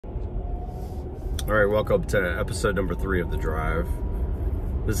All right, welcome to episode number 3 of The Drive.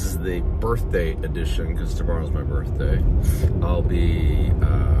 This is the birthday edition because tomorrow's my birthday. I'll be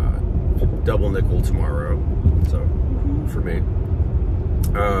double nickel tomorrow, so for me.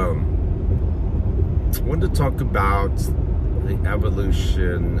 I wanted to talk about the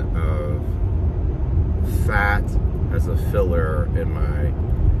evolution of fat as a filler in my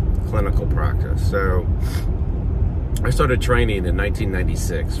clinical practice. So I started training in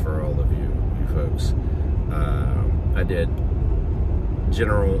 1996 for all of you folks. I did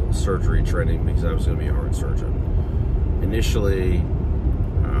general surgery training because I was going to be a heart surgeon. Initially,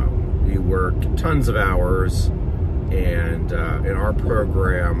 you worked tons of hours, and in our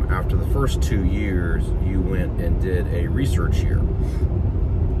program, after the first 2 years, you went and did a research year.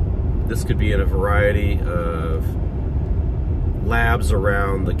 This could be in a variety of labs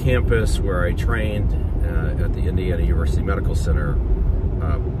around the campus where I trained at the Indiana University Medical Center.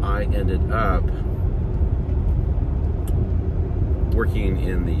 I ended up working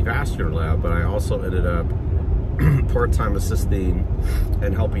in the vascular lab, but I also ended up part-time assisting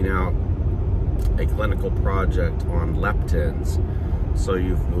and helping out a clinical project on leptins. So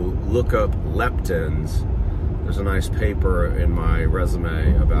you look up leptins. There's a nice paper in my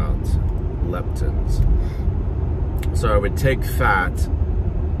resume about leptins. So I would take fat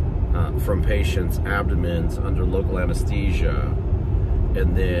from patients' abdomens under local anesthesia,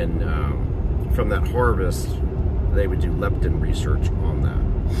 and then from that harvest, they would do leptin research on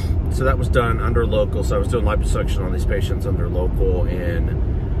that. So that was done under local. So I was doing liposuction on these patients under local,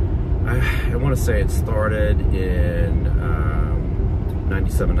 and I want to say it started in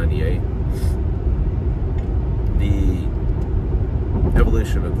 97, 98. The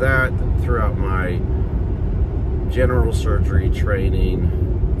evolution of that throughout my general surgery training,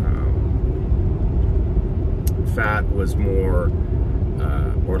 fat was more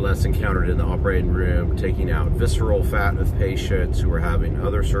or less encountered in the operating room, taking out visceral fat of patients who were having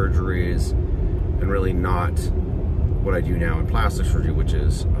other surgeries, and really not what I do now in plastic surgery, which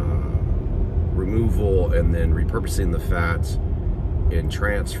is removal and then repurposing the fat in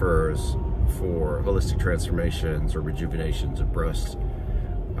transfers for holistic transformations or rejuvenations of breast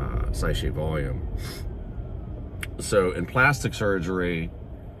size, shape, volume. So in plastic surgery,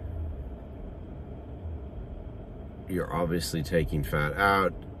 you're obviously taking fat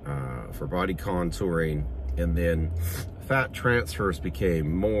out for body contouring, and then fat transfers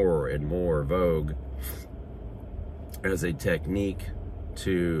became more and more vogue as a technique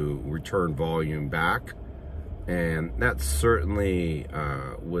to return volume back, and that certainly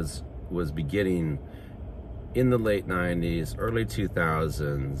was beginning in the late 90s, early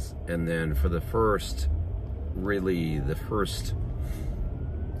 2000s, and then for the first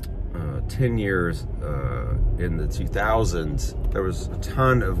 10 years in the 2000s, there was a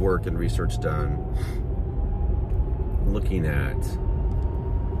ton of work and research done looking at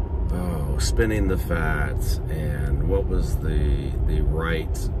spinning the fat and what was the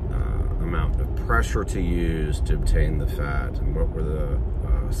right amount of pressure to use to obtain the fat, and what were the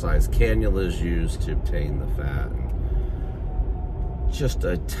size cannulas used to obtain the fat. And just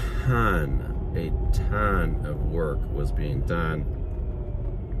a ton of work was being done.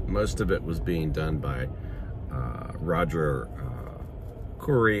 Most of it was being done by Roger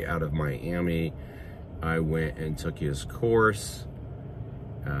Curry out of Miami. I went and took his course.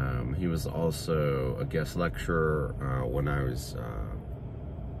 He was also a guest lecturer when I was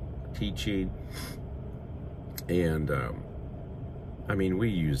teaching. And I mean, we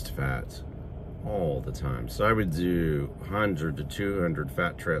used fat all the time. So I would do 100 to 200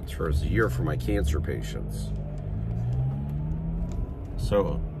 fat transfers a year for my cancer patients.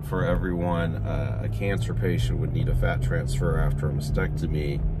 So for everyone, a cancer patient would need a fat transfer after a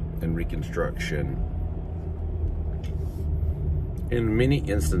mastectomy and reconstruction. In many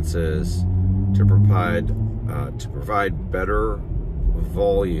instances, to provide better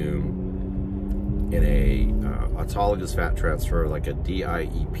volume in a autologous fat transfer, like a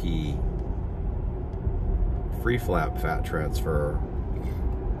DIEP free flap fat transfer,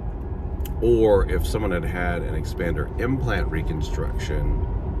 or if someone had had an expander implant reconstruction,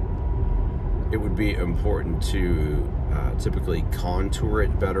 it would be important to typically contour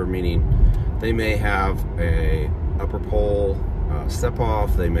it better, meaning they may have a upper pole step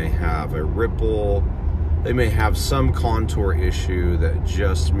off, they may have a ripple, they may have some contour issue that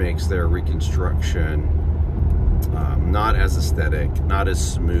just makes their reconstruction not as aesthetic, not as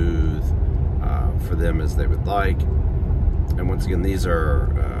smooth for them as they would like. And once again, these are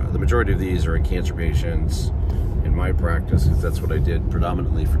the majority of these are in cancer patients in my practice, because that's what I did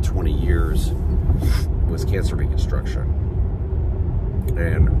predominantly for 20 years, was cancer reconstruction.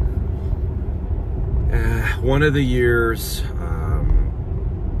 And one of the years,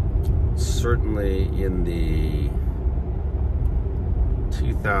 certainly in the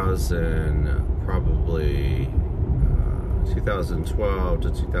 2012 to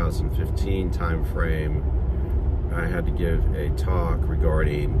 2015 time frame, I had to give a talk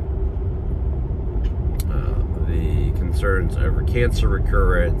regarding the concerns over cancer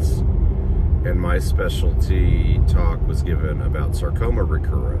recurrence, and my specialty talk was given about sarcoma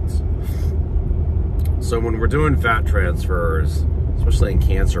recurrence. So when we're doing fat transfers, especially in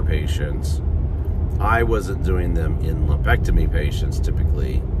cancer patients, I wasn't doing them in lumpectomy patients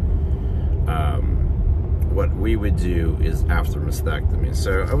typically. What we would do is after mastectomy.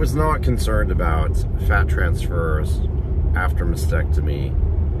 So I was not concerned about fat transfers after mastectomy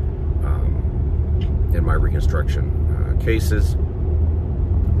in my reconstruction cases.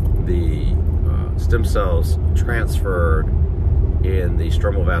 The stem cells transferred in the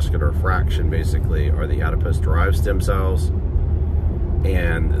stromal vascular fraction basically are the adipose-derived stem cells,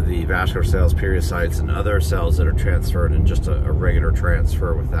 and the vascular cells, periocytes, and other cells that are transferred in just a regular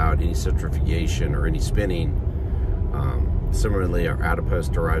transfer without any centrifugation or any spinning. Similarly, our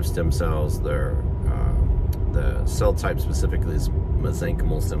adipose-derived stem cells, the cell type specifically is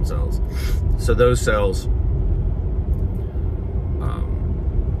mesenchymal stem cells. So those cells,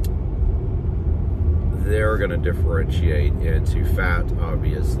 they're going to differentiate into fat,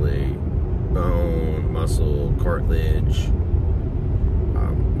 obviously, bone, muscle, cartilage.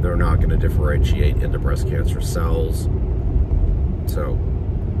 They're not going to differentiate into breast cancer cells. So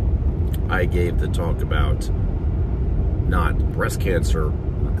I gave the talk about not breast cancer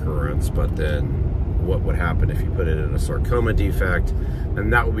recurrence, but then what would happen if you put it in a sarcoma defect.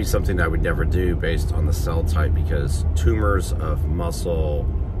 And that would be something I would never do based on the cell type, because tumors of muscle,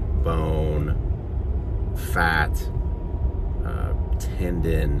 bone, fat,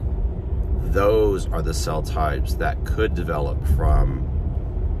 tendon, those are the cell types that could develop from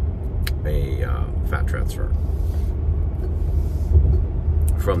a fat transfer,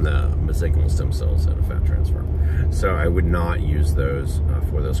 from the mesenchymal stem cells in a fat transfer. So I would not use those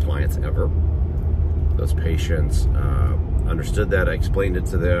for those clients ever. Those patients understood that. I explained it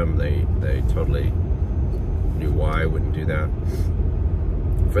to them. They totally knew why I wouldn't do that.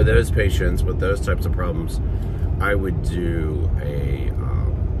 For those patients with those types of problems, I would do a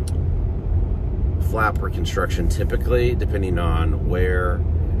flap reconstruction typically, depending on where.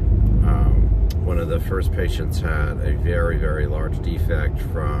 One of the first patients had a very, very large defect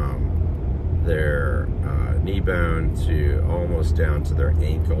from their knee bone to almost down to their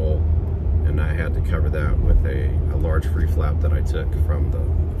ankle, and I had to cover that with a large free flap that I took from the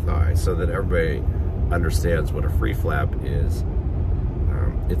thigh, so that everybody understands what a free flap is.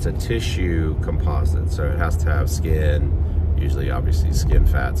 It's a tissue composite, so it has to have skin, usually obviously skin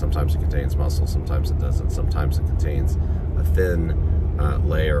fat. Sometimes it contains muscle, sometimes it doesn't. Sometimes it contains a thin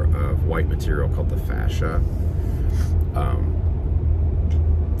layer of white material called the fascia.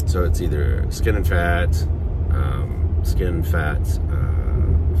 So it's either skin and fat,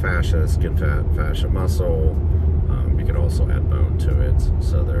 fascia, skin fat, fascia, muscle. You can also add bone to it.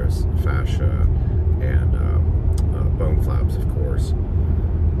 So there's fascia and bone flaps, of course.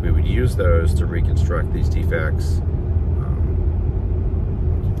 We would use those to reconstruct these defects,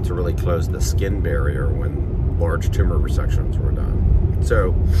 to really close the skin barrier when large tumor resections were done.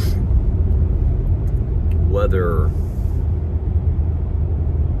 So whether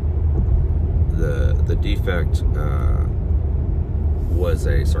the defect was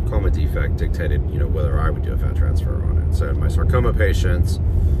a sarcoma defect dictated, whether I would do a fat transfer on it. So in my sarcoma patients,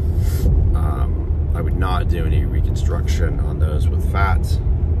 I would not do any reconstruction on those with fat.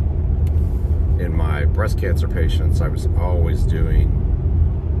 In my breast cancer patients, I was always doing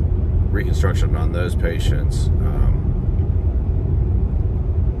reconstruction on those patients,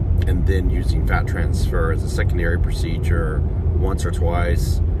 and then using fat transfer as a secondary procedure once or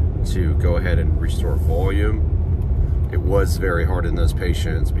twice to go ahead and restore volume. It was very hard in those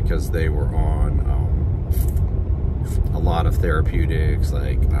patients because they were on a lot of therapeutics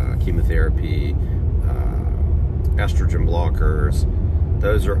like chemotherapy, estrogen blockers.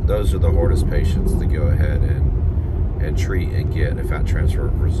 Those are the hardest patients to go ahead and treat and get a fat transfer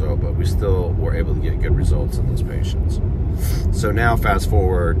result, but we still were able to get good results in those patients. So now fast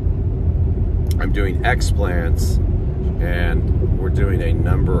forward, I'm doing explants, and we're doing a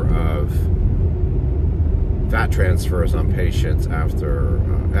number of fat transfers on patients after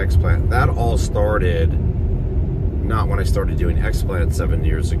explant. That all started not when I started doing explant 7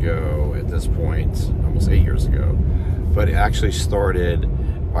 years ago at this point, almost 8 years ago, but it actually started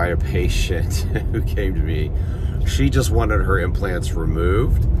by a patient who came to me. She just wanted her implants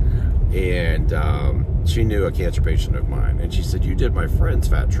removed, And she knew a cancer patient of mine, and she said, "You did my friend's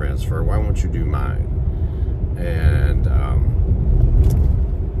fat transfer, why won't you do mine?" And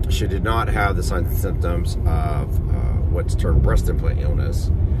she did not have the signs and symptoms of what's termed breast implant illness.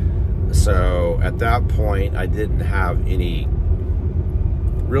 So at that point, I didn't have any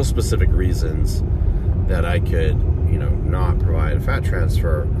real specific reasons that I could, you know, not provide a fat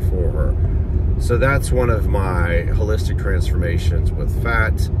transfer for her. So that's one of my holistic transformations with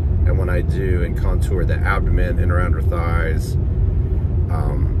fat. And when I do and contour the abdomen and around her thighs,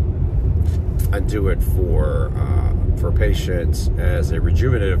 I do it for patients as a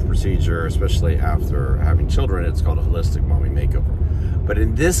rejuvenative procedure, especially after having children. It's called a holistic mommy makeover. But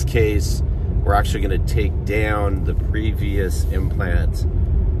in this case, we're actually going to take down the previous implant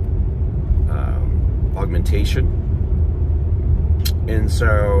augmentation. And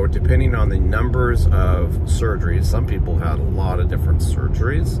so, depending on the numbers of surgeries, some people had a lot of different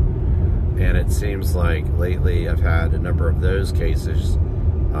surgeries, and it seems like lately I've had a number of those cases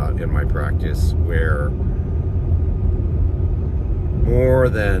in my practice where more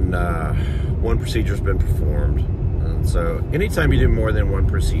than one procedure has been performed. And so anytime you do more than one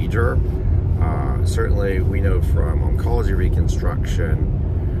procedure, certainly we know from oncology reconstruction,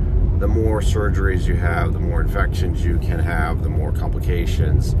 the more surgeries you have, the more infections you can have, the more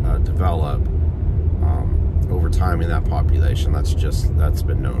complications develop over time in that population. That's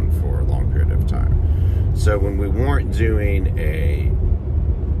been known for a long period of time. So when we weren't doing a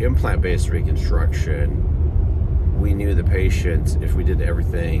implant-based reconstruction, we knew the patients, if we did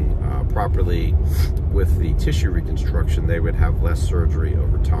everything properly with the tissue reconstruction, they would have less surgery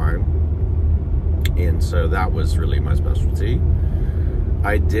over time. And so that was really my specialty.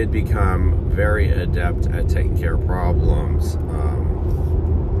 I did become very adept at taking care of problems.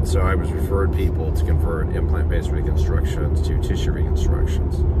 So I was referred people to convert implant-based reconstructions to tissue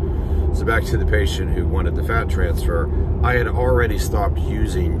reconstructions. So back to the patient who wanted the fat transfer, I had already stopped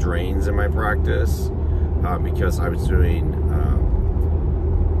using drains in my practice because I was doing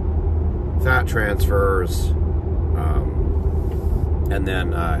fat transfers, and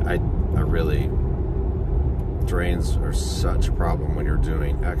then I really, drains are such a problem when you're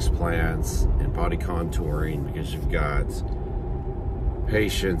doing explants and body contouring, because you've got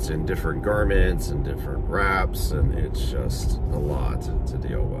patients in different garments and different wraps, and it's just a lot to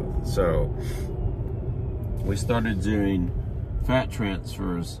deal with. So we started doing fat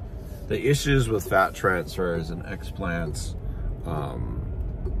transfers. The issues with fat transfers and explants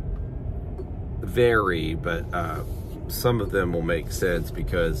vary, but some of them will make sense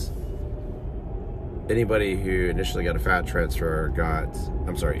because anybody who initially got a fat transfer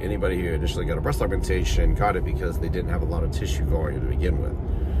anybody who initially got a breast augmentation got it because they didn't have a lot of tissue volume to begin with.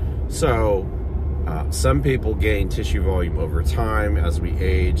 So some people gain tissue volume over time. As we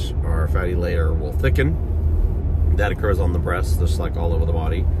age, our fatty layer will thicken. That occurs on the breast, just like all over the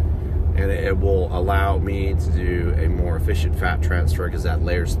body. And it will allow me to do a more efficient fat transfer because that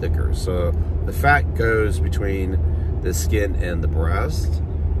layer's thicker. So the fat goes between the skin and the breast,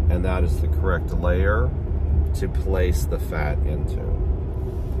 and that is the correct layer to place the fat into.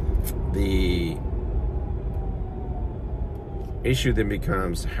 The issue then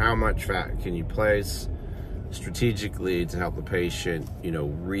becomes how much fat can you place strategically to help the patient, you know,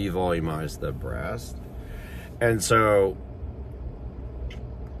 revolumize the breast. And so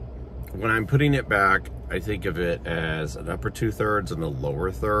when I'm putting it back, I think of it as an upper 2/3 and a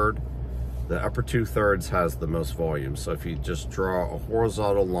lower third. The upper 2/3 has the most volume. So if you just draw a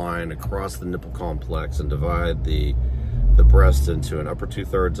horizontal line across the nipple complex and divide the breast into an upper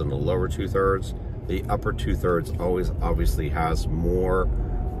 2/3 and a lower 2/3, the upper 2/3 always obviously has more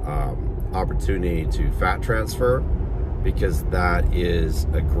opportunity to fat transfer, because that is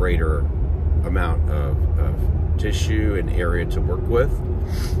a greater amount of tissue and area to work with.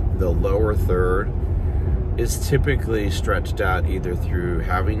 The lower third is typically stretched out either through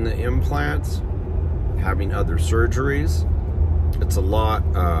having the implants, having other surgeries. It's a lot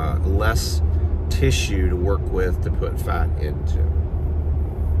less tissue to work with to put fat into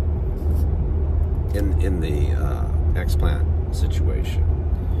in the explant situation.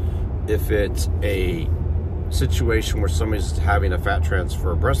 If it's a situation where somebody's having a fat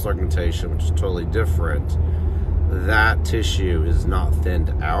transfer breast augmentation, which is totally different, that tissue is not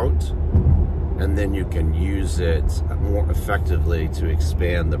thinned out, and then you can use it more effectively to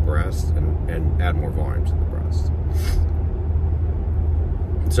expand the breast and add more volume to the breast.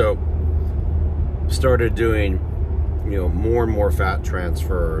 So started doing, you know, more and more fat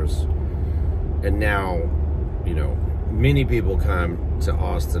transfers, and now, you know, many people come to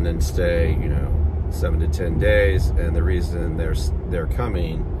Austin and stay, you know, 7 to 10 days, and the reason they're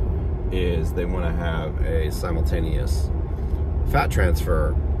coming is they want to have a simultaneous fat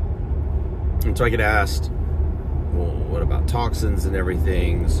transfer. And so I get asked, well, what about toxins and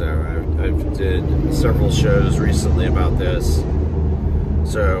everything? So I've did several shows recently about this.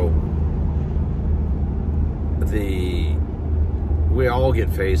 So we all get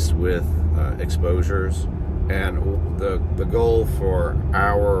faced with exposures, and the goal for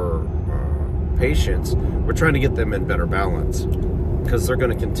our patients, we're trying to get them in better balance, because they're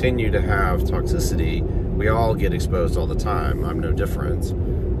going to continue to have toxicity. We all get exposed all the time. I'm no different.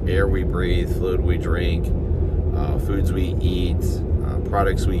 Air we breathe, fluid we drink, foods we eat,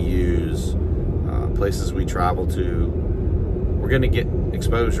 products we use, places we travel to. We're going to get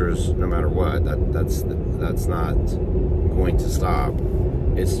exposures no matter what. That's not going to stop.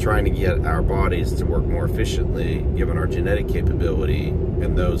 It's trying to get our bodies to work more efficiently, given our genetic capability,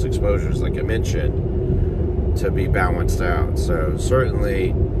 and those exposures, like I mentioned, to be balanced out. So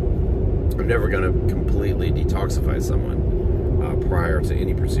certainly, I'm never going to completely detoxify someone prior to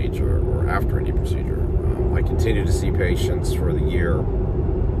any procedure or after any procedure. I continue to see patients for the year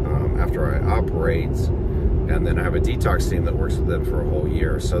after I operate, and then I have a detox team that works with them for a whole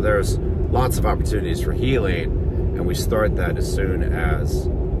year. So there's lots of opportunities for healing, and we start that as soon as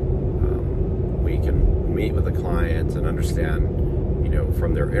we can meet with a client and understand,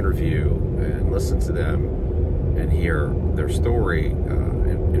 from their interview and listen to them and hear their story.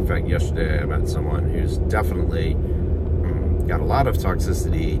 In fact, yesterday I met someone who's definitely got a lot of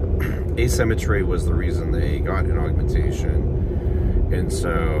toxicity. Asymmetry was the reason they got an augmentation. And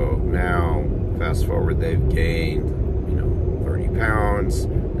so now, fast forward, they've gained, 30 pounds.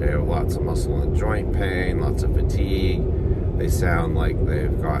 They have lots of muscle and joint pain, lots of fatigue. They sound like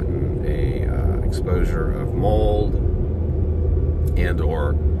they've gotten a exposure of mold and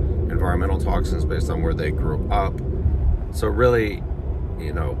or environmental toxins based on where they grew up. So really,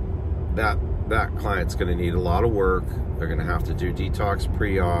 that client's going to need a lot of work. They're going to have to do detox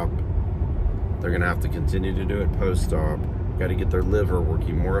pre-op. They're going to have to continue to do it post-op. Got to get their liver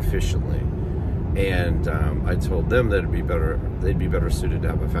working more efficiently. And I told them that they'd be better suited to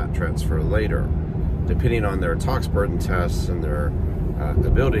have a fat transfer later. Depending on their tox burden tests and their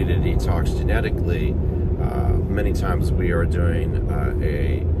ability to detox genetically, many times we are doing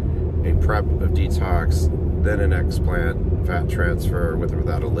a prep of detox, then an explant fat transfer with or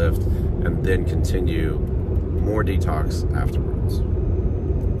without a lift, and then continue more detox afterwards.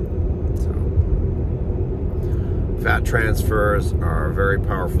 So, fat transfers are a very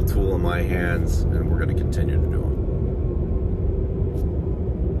powerful tool in my hands, and we're going to continue to do them.